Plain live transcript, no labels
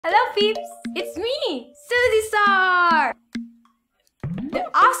Hello peeps! It's me, Suzzysaur! The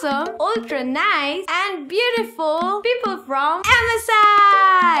awesome, ultra nice, and beautiful people from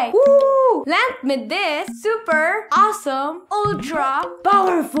MSI! Woo! Lent me this super awesome, ultra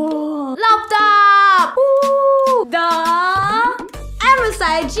powerful laptop! Woo! The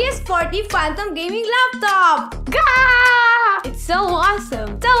MSI GS40 Phantom Gaming laptop! Gah! It's so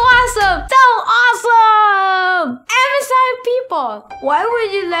awesome! So awesome! So awesome! MSI people! Why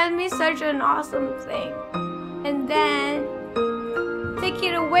would you lend me such an awesome thing? And then take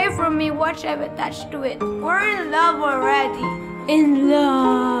it away from me once I'm attached to it. We're in love already. In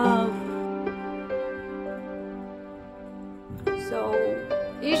love. So,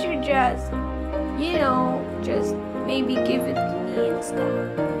 you should just, just maybe give it to me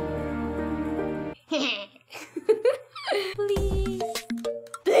instead. Please.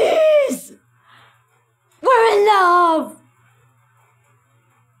 Please! We're in love!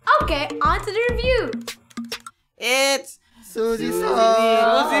 Okay, on to the review. It's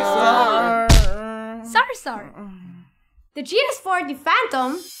Suzzysaur. Sorry. The GS40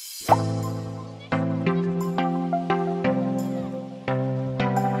 Phantom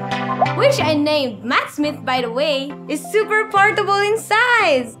which I named Matt Smith by the way, is super portable in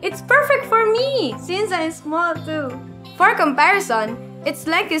size. It's perfect for me since I'm small too. For comparison, it's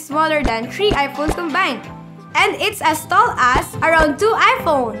likely smaller than 3 iPhones combined. And it's as tall as around 2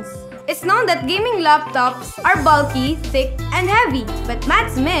 iPhones. It's known that gaming laptops are bulky, thick, and heavy. But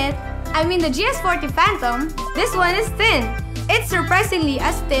Matt Smith, the GS40 Phantom, this one is thin. It's surprisingly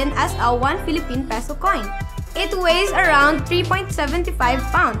as thin as a 1 Philippine peso coin. It weighs around 3.75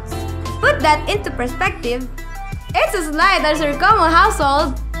 pounds. Put that into perspective, it's as light as your common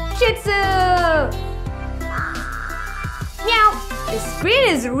household SHITZU! Meow! The screen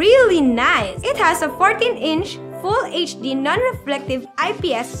is really nice. It has a 14-inch Full HD non-reflective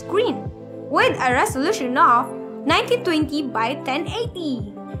IPS screen with a resolution of 1920 by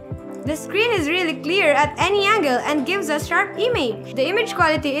 1080. The screen is really clear at any angle and gives a sharp image. The image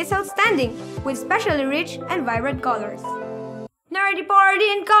quality is outstanding with especially rich and vibrant colors. Nerdy party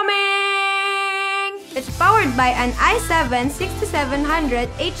incoming! It's powered by an i7-6700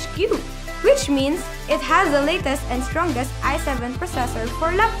 HQ, which means it has the latest and strongest i7 processor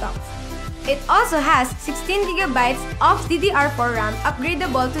for laptops. It also has 16GB of DDR4 RAM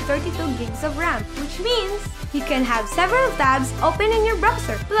upgradable to 32GB of RAM, which means you can have several tabs open in your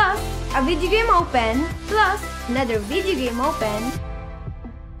browser, plus a video game open, plus another video game open,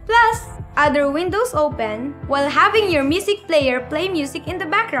 plus other windows open while having your music player play music in the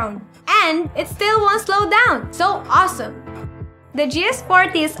background. And it still won't slow down. So awesome! The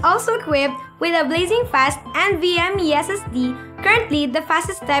GS40 is also equipped with a blazing fast NVMe SSD, currently the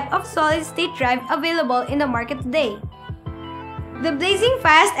fastest type of solid-state drive available in the market today. The blazing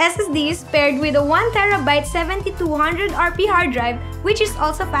fast SSD is paired with a 1TB 7200 RP hard drive, which is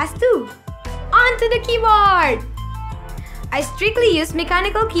also fast too. On to the keyboard! I strictly use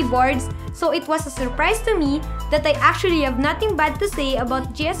mechanical keyboards, so it was a surprise to me that I actually have nothing bad to say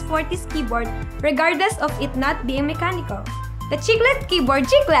about GS40's keyboard, regardless of it not being mechanical. The Chiclet keyboard,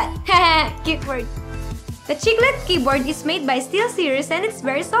 cute word. The Chiclet keyboard is made by SteelSeries and it's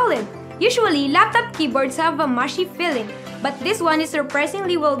very solid. Usually, laptop keyboards have a mushy feeling, but this one is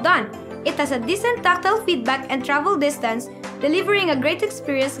surprisingly well done. It has a decent tactile feedback and travel distance, delivering a great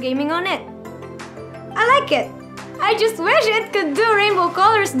experience gaming on it. I like it. I just wish it could do rainbow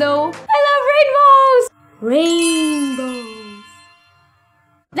colors though. I love rainbows! Rainbows!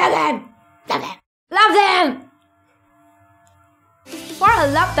 Love them! Love them! Love them! For a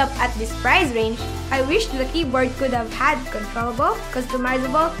laptop at this price range, I wish the keyboard could have had controllable,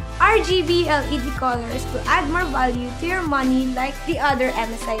 customizable RGB LED colors to add more value to your money like the other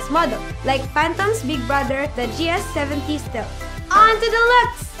MSI's model, like Phantom's big brother, the GS70 still. On to the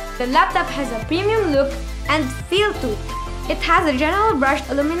looks! The laptop has a premium look and feel to it. It has a general brushed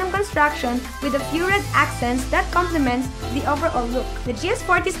aluminum construction with a few red accents that complements the overall look. The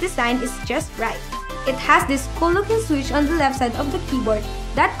GS40's design is just right. It has this cool-looking switch on the left side of the keyboard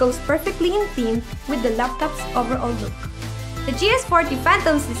that goes perfectly in theme with the laptop's overall look. The GS40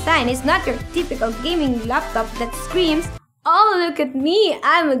 Phantom's design is not your typical gaming laptop that screams, "Oh, look at me,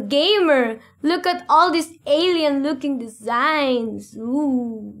 I'm a gamer! Look at all these alien-looking designs!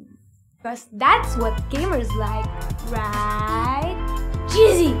 Ooh!" Because that's what gamers like, right?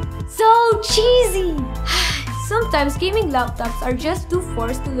 Cheesy! So cheesy! Sometimes gaming laptops are just too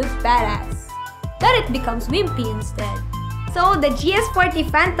forced to look badass. Then it becomes wimpy instead. So the GS40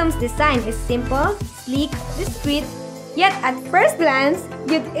 Phantom's design is simple, sleek, discreet, yet at first glance,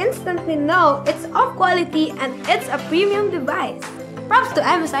 you'd instantly know it's of quality and it's a premium device. Props to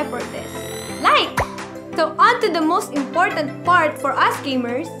MSI for this. Like! So on to the most important part for us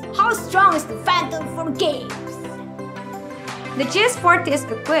gamers, how strong is the Phantom for games? The GS40 is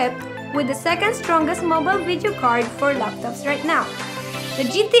equipped with the second strongest mobile video card for laptops right now, the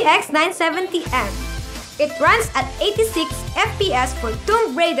GTX 970M. It runs at 86 FPS for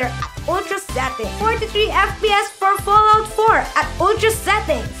Tomb Raider at ultra settings, 43 FPS for Fallout 4 at ultra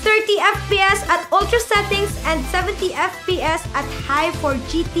settings, 30 FPS at ultra settings, and 70 FPS at high for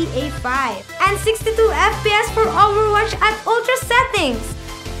GTA 5, and 62 FPS for Overwatch at ultra settings,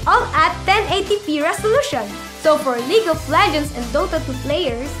 all at 1080p resolution. So for League of Legends and Dota 2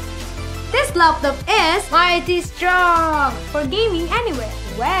 players, this laptop is mighty strong for gaming anywhere.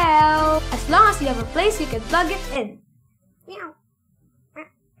 Well, as long as you have a place you can plug it in. Meow.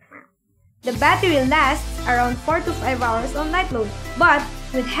 The battery lasts around 4 to 5 hours on light load, but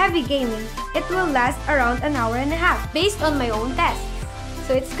with heavy gaming, it will last around an hour and a half based on my own tests.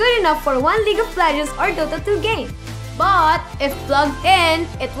 So it's good enough for one League of Legends or Dota 2 game. But if plugged in,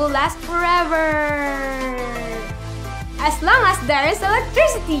 it will last forever. As long as there is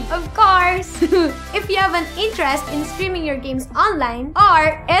electricity, of course! If you have an interest in streaming your games online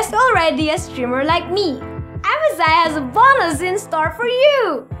or is already a streamer like me, MSI has a bonus in store for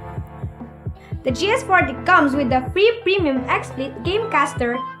you! The GS40 comes with a free premium XSplit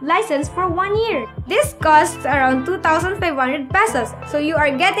Gamecaster license for 1 year. This costs around 2,500 pesos, so you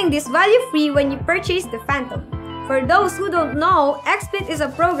are getting this value free when you purchase the Phantom. For those who don't know, XSplit is a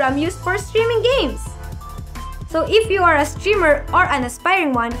program used for streaming games. So if you are a streamer or an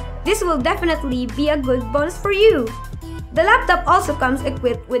aspiring one, this will definitely be a good bonus for you. The laptop also comes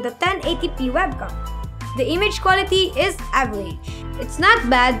equipped with a 1080p webcam. The image quality is average. It's not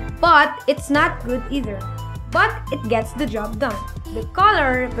bad, but it's not good either. But it gets the job done. The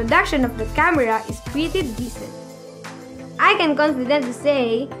color reproduction of the camera is pretty decent. I can confidently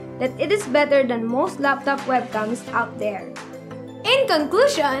say that it is better than most laptop webcams out there. In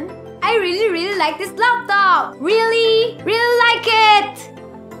conclusion, I really like this laptop! Really like it!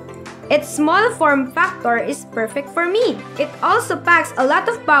 Its small form factor is perfect for me. It also packs a lot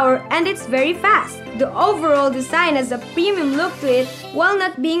of power and it's very fast. The overall design has a premium look to it while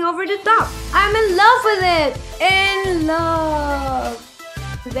not being over the top. I'm in love with it! In love!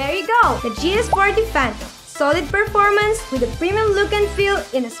 There you go, the GS40 Phantom. Solid performance with a premium look and feel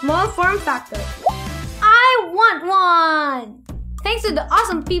in a small form factor. I want one! Thanks to the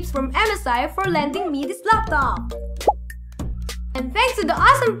awesome peeps from MSI for lending me this laptop. And thanks to the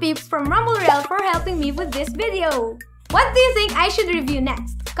awesome peeps from Rumble Royale for helping me with this video. What do you think I should review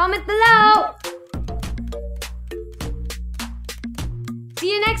next? Comment below! See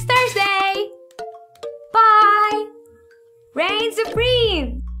you next Thursday! Bye! Reign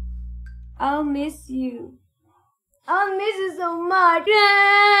supreme! I'll miss you. I'll miss you so much!